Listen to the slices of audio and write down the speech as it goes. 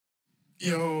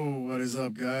Yo, what is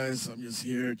up, guys? I'm just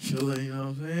here chilling, you know what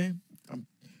I'm saying? I'm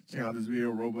checking out this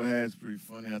video, Robohead. It's pretty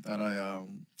funny. I thought I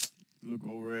look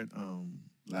over it,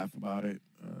 laugh about it.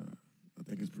 I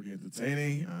think it's pretty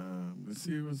entertaining. Let's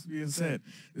see what's being said.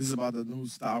 This is about the new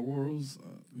Star Wars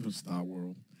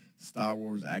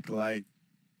Acolyte.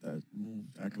 That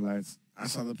Acolytes. I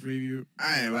saw the preview.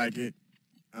 I ain't like it,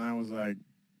 and I was like,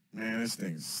 man, this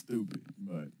thing's stupid.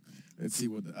 But let's see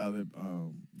what the other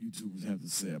YouTubers have to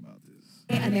say about this.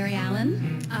 I'm Mary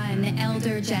Allen. I'm the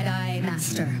Elder Jedi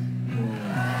Master.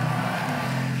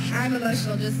 I'm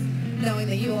emotional just knowing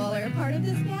that you all are a part of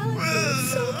this galaxy.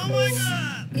 Oh my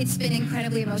God! It's been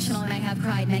incredibly emotional, and I have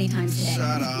cried many times today.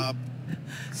 Shut up.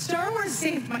 Star Wars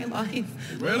saved my life.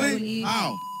 Really?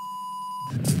 How?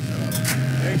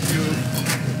 Thank you.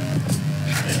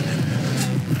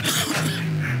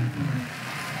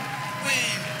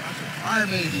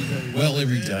 Well,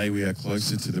 every day we are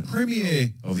closer to the premiere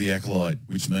of The Acolyte,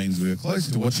 which means we are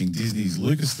closer to watching Disney's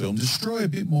Lucasfilm destroy a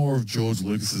bit more of George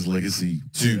Lucas's legacy.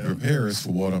 To prepare us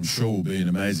for what I'm sure will be an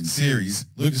amazing series,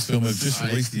 Lucasfilm have just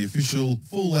released the official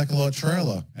full Acolyte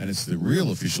trailer, and it's the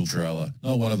real official trailer,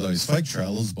 not one of those fake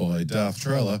trailers by Darth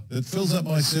Trailer that fills up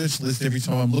my search list every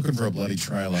time I'm looking for a bloody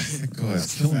trailer. That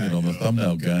guy's killing it on the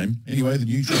thumbnail game. Anyway, the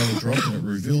new trailer dropped and it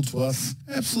revealed to us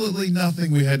absolutely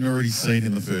nothing we hadn't already seen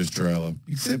in the first trailer,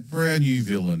 except for our new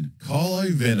villain,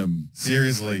 Kylo Venom.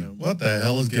 Seriously, what the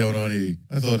hell is going on here?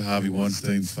 I thought Harvey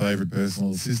Weinstein's favourite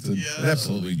personal assistant, that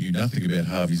absolutely knew nothing about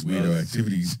Harvey's weirdo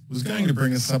activities, was going to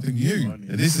bring us something new. And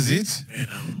this is it?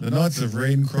 The Knights of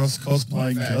Ren Cross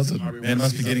cosplaying cousin. Man,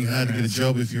 must be getting hard to get a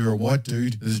job if you're a white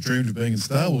dude that has dreamed of being in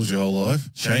Star Wars your whole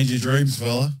life. Change your dreams,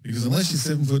 fella, because unless you're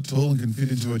 7 foot tall and can fit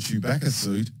into a Chewbacca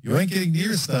suit, you ain't getting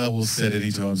near a Star Wars set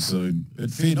anytime soon. But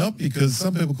fear not, because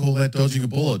some people call that dodging a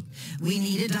bullet. We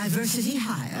need a diversity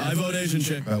hire. I vote Asian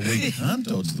chick. But we can't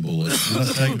dodge the bullet. We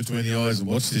must take it between the eyes and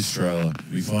watch this trailer.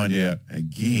 We find out,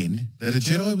 again, that a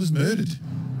Jedi was murdered.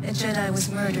 A Jedi was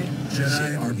murdered.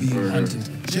 Jedi are being hunted.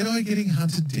 Jedi getting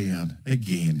hunted down.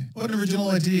 Again. What an original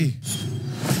idea.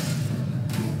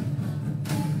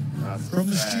 From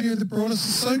the studio that brought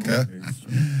us Ahsoka.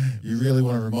 You really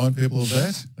want to remind people of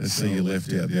that? I see you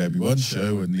left out the Obi-Wan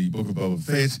show and the Book of Boba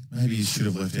Fett. Maybe you should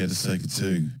have left out Ahsoka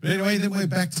too. But anyway, then we're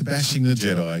back to bashing the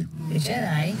Jedi. The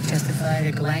Jedi justify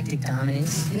their galactic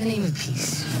dominance in the name of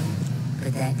peace.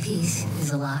 But that peace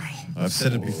is a lie. I've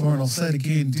said it before and I'll say it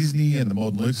again, Disney and the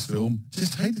modern Lucasfilm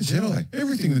just hate the Jedi.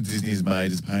 Everything that Disney has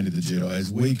made has painted the Jedi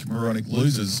as weak, moronic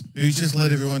losers who just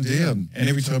let everyone down. And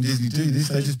every time Disney do this,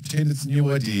 they just pretend it's a new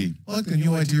idea. Like the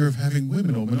new idea of having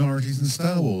women or minorities in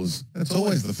Star Wars. That's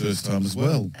always the first time as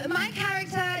well. My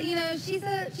character, you know, she's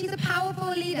a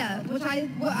powerful leader, which I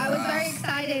was very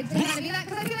excited to kind of be like,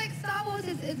 because I feel like Star Wars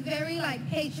is very, like,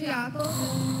 patriarchal.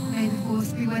 May the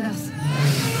Force be with us.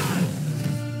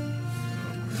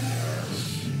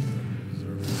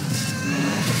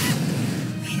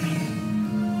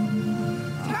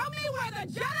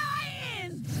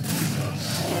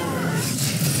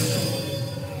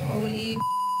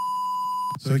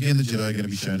 So again, the Jedi are going to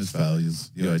be shown as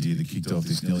failures. The idea that kicked off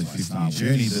this nearly 50-year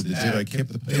journey that the Jedi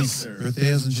kept the peace for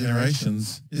 1,000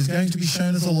 generations is going to be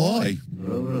shown as a lie.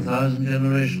 For over 1,000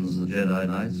 generations, the Jedi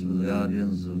Knights were the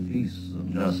guardians of peace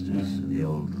and justice in the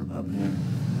Old Republic.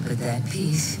 But that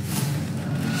peace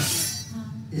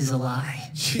is a lie.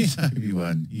 Shit,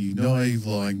 Obi-Wan, you naive,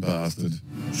 lying bastard.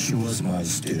 She was my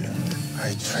student.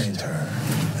 I trained her.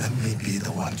 Let me be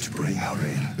the one to bring her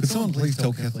in. Could someone please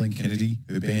tell Kathleen Kennedy,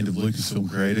 her band of Lucasfilm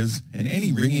creators, and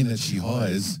any ring-in that she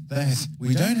hires, that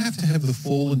we don't have to have the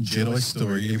fallen Jedi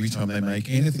story every time they make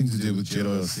anything to do with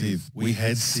Jedi or Sith. We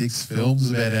had 6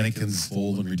 films about Anakin's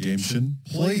fall and redemption.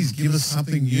 Please give us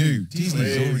something new.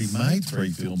 Disney's already made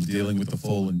 3 films dealing with the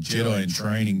fallen Jedi in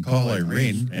training Kylo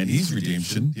Ren and his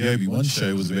redemption. The Obi-Wan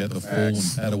show was about the fallen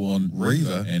Padawan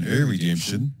Reva and her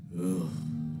redemption.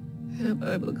 Have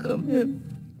I become him?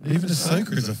 Even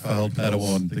Ahsoka is a failed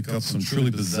Padawan that got some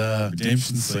truly bizarre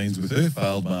redemption scenes with her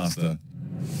failed master.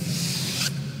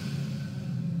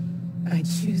 I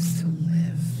choose to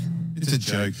live. It's a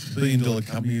joke. $1 billion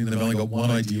company and they've only got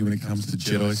one idea when it comes to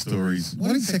Jedi stories.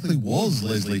 What exactly was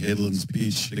Leslie Headland's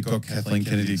pitch that got Kathleen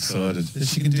Kennedy excited? That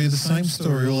she can do the same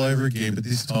story all over again, but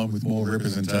this time with more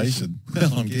representation?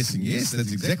 Well, I'm guessing yes,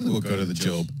 that's exactly what got her the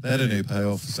job. That and her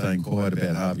payoff for staying quiet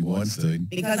about Harvey Weinstein.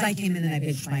 Because I came in and I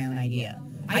pitched my own idea.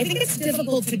 I think it's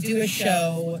difficult to do a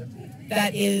show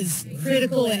that is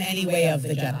critical in any way of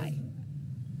the Jedi.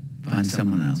 Find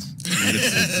someone else.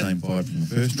 It's the same fight from the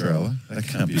first trailer. That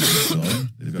can't be a good sign.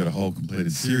 They've got a whole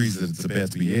completed series that it's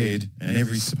about to be aired, and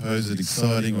every supposed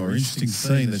exciting or interesting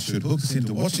scene that should hook us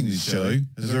into watching this show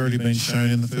has already been shown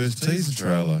in the first teaser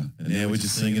trailer, and now we're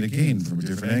just seeing it again from a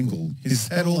different angle. Is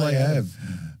that all they have?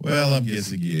 Well, I'm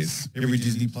guessing yes. Every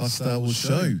Disney Plus Star Wars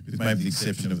show, with maybe the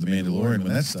exception of The Mandalorian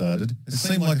when that started, it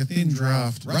seemed like a thin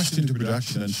draft rushed into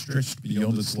production and stretched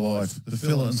beyond its life. The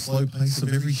filler and slow pace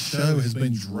of every show has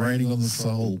been draining on the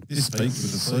soul. This peaked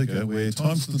with Ahsoka, where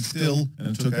time stood still and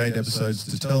it took 8 episodes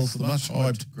to tell us the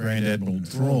much-hyped Grand Admiral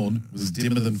Thrawn was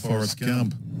dimmer than Forrest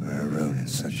Gump. Where a rodent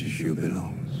such as you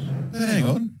belongs. But hang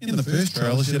on, in the first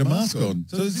trailer she had a mask on.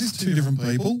 So is this 2 different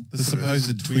people? The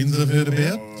supposed twins I've heard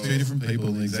about? 2 different people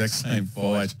in the exact same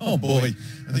fight. Oh boy,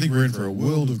 I think we're in for a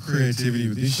world of creativity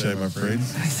with this show, my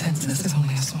friends. I sense this is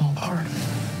only a small part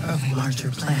of a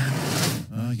larger plan.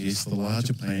 Ah yes, the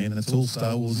larger plan. That's all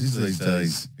Star Wars is these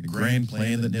days. A grand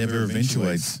plan that never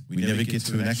eventuates. We never get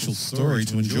to an actual story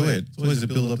to enjoy it. It's always a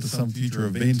build-up to some future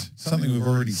event, something we've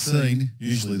already seen,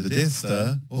 usually the Death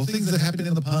Star, or things that happened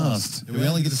in the past that we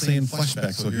only get to see in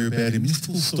flashbacks or hear about in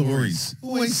mystical stories.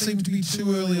 Always seem to be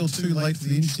too early or too late for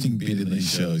the interesting bit in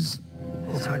these shows.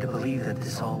 It's hard to believe that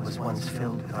this all was once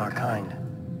filled with our kind.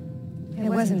 It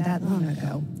wasn't that long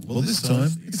ago. Well, this time,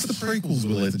 it's the prequels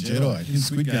with the Jedi. In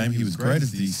Squid Game, he was great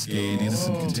as the scared,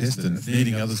 innocent contestant,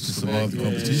 needing others to survive the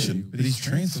competition. But his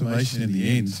transformation in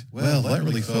the end, well, that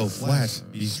really fell flat.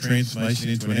 His transformation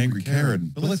into an angry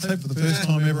Karen. But let's hope for the first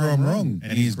time ever I'm wrong,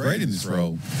 and he is great in this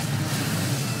role.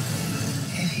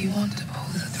 If you want to pull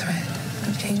the thread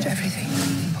and change everything,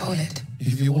 pull it.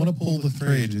 If you want to pull the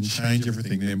thread and change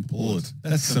everything, then pull it.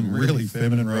 That's some really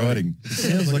feminine writing. It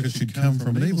sounds like it should come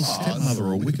from an evil stepmother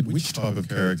or wicked witch type of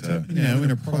character, you know,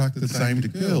 in a product that's aimed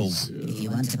at girls. If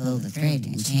you want to pull the thread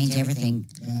and change everything,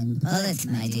 then pull it,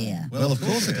 my dear. Well, of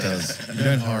course it does. You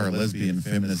don't hire a lesbian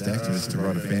feminist activist to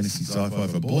write a fantasy sci-fi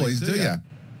for boys, do you?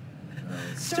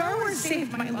 Star Wars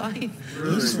saved my life.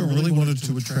 Lucasfilm really wanted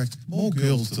to attract more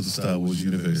girls to the Star Wars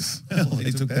universe. Well,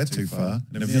 they took that too far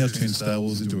and have now turned Star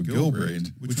Wars into a girl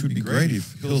brand, which would be great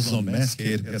if girls en masse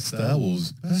cared about Star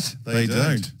Wars, but they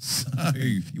don't. So,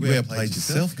 you outplayed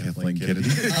yourself, Kathleen Kennedy.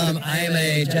 I am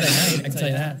a Jedi Knight, I can tell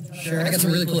you that. Sure. I got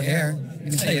some really cool hair, I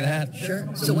can tell you that. Sure.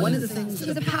 So one of the things...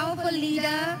 She's a powerful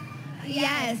leader.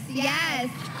 Yes, yes.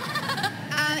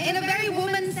 In a very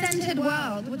woman-centered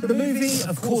world. The movie,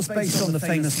 of course based on the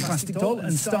famous plastic doll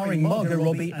and starring Margot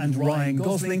Robbie and Ryan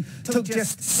Gosling, took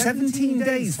just 17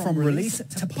 days from release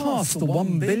to pass the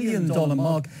 $1 billion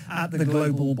mark at the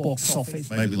global box office.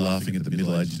 Maybe laughing at the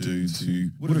middle-aged dudes who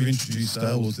would have introduced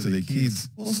Star Wars to their kids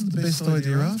wasn't the best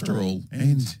idea after all.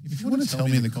 And if you want to tell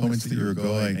me in the comments that you're a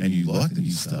guy and you like the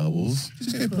new Star Wars,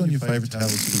 just go put on your favourite Taylor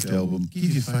Swift album,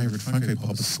 give your favourite Funko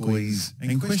Pop a squeeze,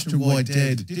 and question why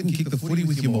Dad didn't kick the footy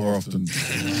with you more often.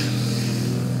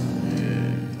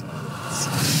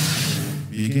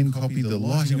 You again copy the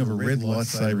lighting of a red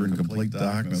lightsaber in complete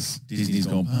darkness. Disney's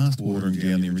gone past watering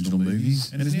down the original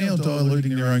movies and is now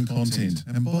diluting their own content.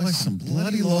 And buy some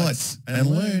bloody lights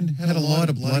and learn how to light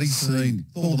a bloody scene.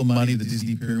 With all the money the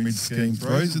Disney Pyramid Scheme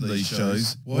throws at these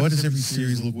shows, why does every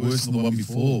series look worse than the one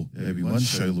before? The Obi-Wan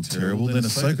show looked terrible, then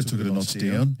Ahsoka took it a notch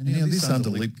down, and now this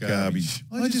underlit garbage.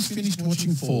 I just finished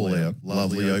watching Fallout.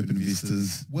 Lovely open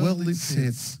vistas, well-lit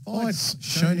sets, fights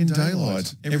shown in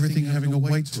daylight, everything having a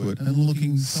weight to it and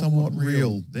looking somewhat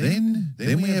real. Then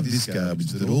we have this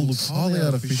garbage that all looks highly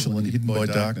artificial and hidden by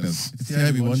darkness. It's the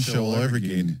Obi-Wan show all over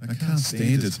again. I can't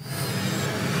stand it.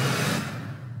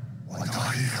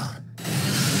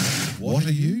 What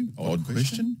are you? Odd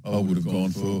question. I would have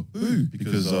gone for who,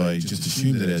 because I just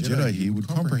assumed that our Jedi here would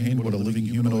comprehend what a living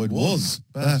humanoid was.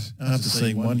 But after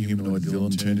seeing one humanoid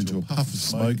villain turn into a puff of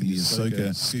smoke in the Ahsoka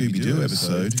Scooby-Doo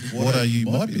episode, what are you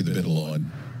might be the better line.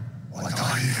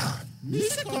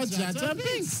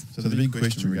 So the big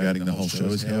question regarding the whole show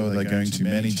is how are they going to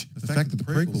manage the fact that the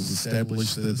prequels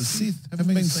established that the Sith haven't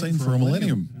been seen for a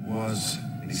millennium? Was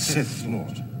a Sith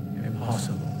Lord.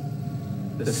 Impossible.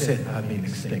 The Sith have been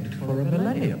extinct for a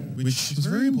millennium. Which is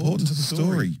very important to the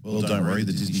story. Well, don't worry,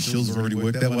 the Disney shills have already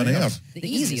worked that one out. The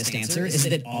easiest answer is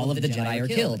that all of the Jedi are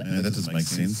killed. That doesn't make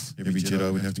sense. Every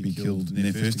Jedi would have to be killed in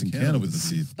their first encounter with the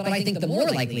Sith. But I think the more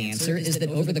likely answer is that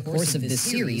over the course of this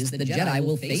series, the Jedi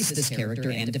will face this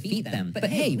character and defeat them. But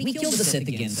hey, we killed the Sith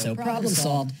again, so problem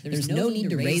solved. There's no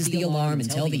need to raise the alarm and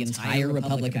tell the entire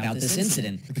Republic about this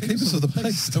incident. The keepers of the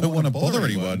base don't want to bother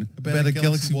anyone about a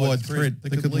galaxy-wide threat that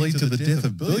could lead to the death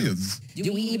of billions.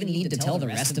 Do we even need to tell the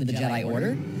rest of the Jedi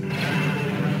Order?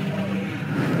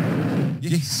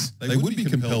 Yes, they would be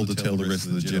compelled to tell the rest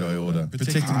of the Jedi Order.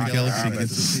 Protecting the galaxy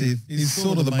against the Sith is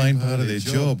sort of the main part of their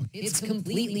job. It's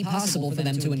completely possible for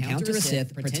them to encounter a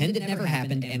Sith, pretend it never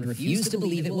happened, and refuse to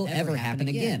believe it will ever happen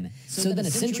again. So then a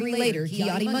century later,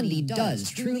 Ki-Adi-Mundi does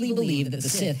truly believe that the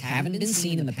Sith haven't been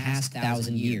seen in the past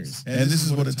 1,000 years. And this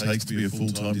is what it takes to be a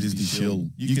full-time Disney shill.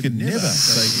 You can never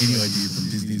say any idea from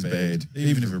Disney is bad,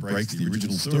 even if it breaks the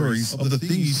original stories of the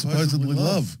thing you supposedly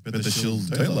love. But the shills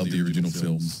don't love the original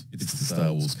films. It's the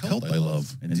Star Wars cult they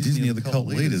love. And Disney are the cult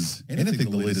leaders.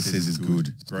 Anything the leader says is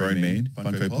good. Grown man,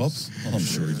 Funko Pops. I'm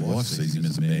sure his wife sees him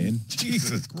as a man.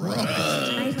 Jesus Christ.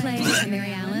 I play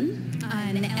Mary Allen,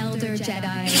 an elder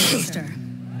Jedi sister.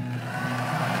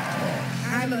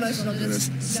 I'm emotional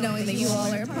just knowing that you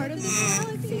all are a part of this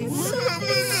galaxy.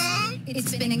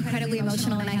 It's been incredibly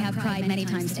emotional, and I have cried many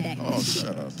times today. Oh,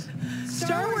 shut up.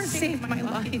 Star Wars saved my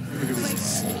life.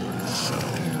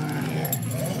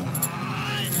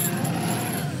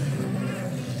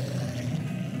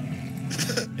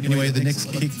 Anyway, the next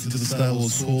kick to the Star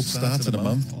Wars Corps starts in a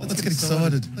month. Let's get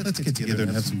excited. Let's get together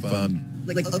and have some fun.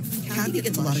 Kathy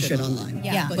gets a lot of shit online.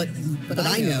 Yeah. But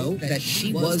I know that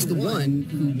she was the one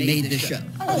who made this show.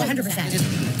 Oh, 100%.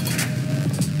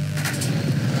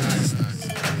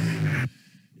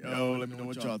 Yo, let me know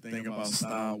what y'all think about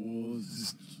Star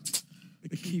Wars.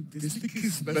 They keep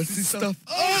this messy stuff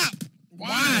up.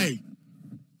 Why?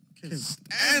 Can't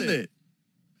stand it.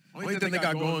 Only thing they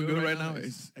got going good right now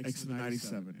is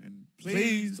X97. And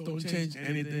please don't change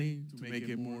anything to make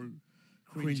it more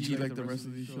cringy like the rest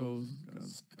of these shows.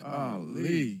 Because,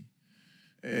 golly.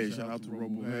 Hey, shout out to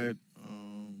Robohead.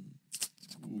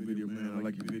 It's a cool video, man. I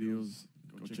like your videos.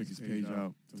 Go check his page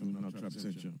out. Tell him how Trap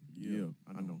sent you. Yeah,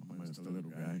 I know. I'm just a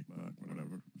little guy, but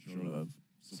whatever. Show love.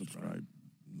 Subscribe.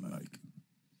 Like.